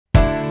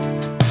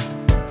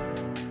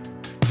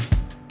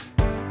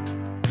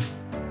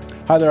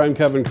Hi there, I'm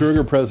Kevin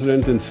Kruger,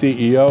 President and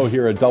CEO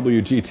here at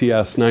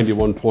WGTS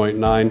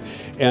 91.9,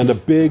 and a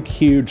big,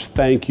 huge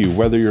thank you,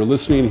 whether you're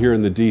listening here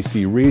in the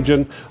DC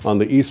region, on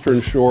the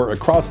Eastern Shore,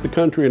 across the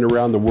country and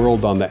around the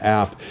world on the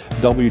app.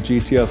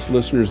 WGTS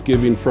listeners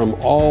giving from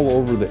all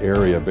over the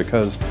area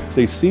because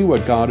they see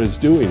what God is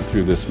doing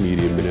through this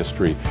media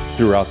ministry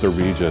throughout the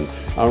region.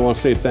 I want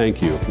to say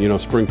thank you. You know,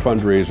 Spring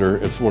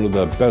Fundraiser, it's one of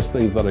the best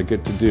things that I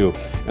get to do,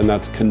 and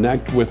that's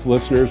connect with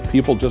listeners,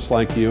 people just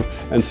like you,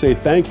 and say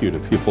thank you to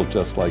people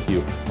just like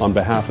you on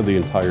behalf of the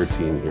entire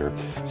team here.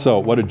 So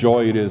what a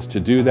joy it is to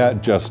do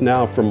that just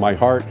now. From my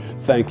heart,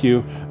 thank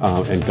you,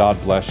 and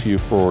God bless you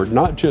for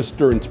not just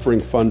during Spring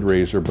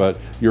Fundraiser, but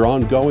your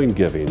ongoing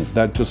giving.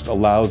 That just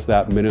allows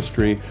that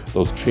ministry,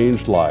 those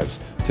changed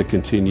lives, to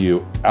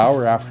continue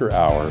hour after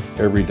hour,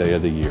 every day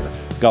of the year.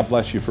 God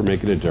bless you for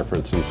making a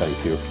difference, and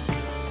thank you.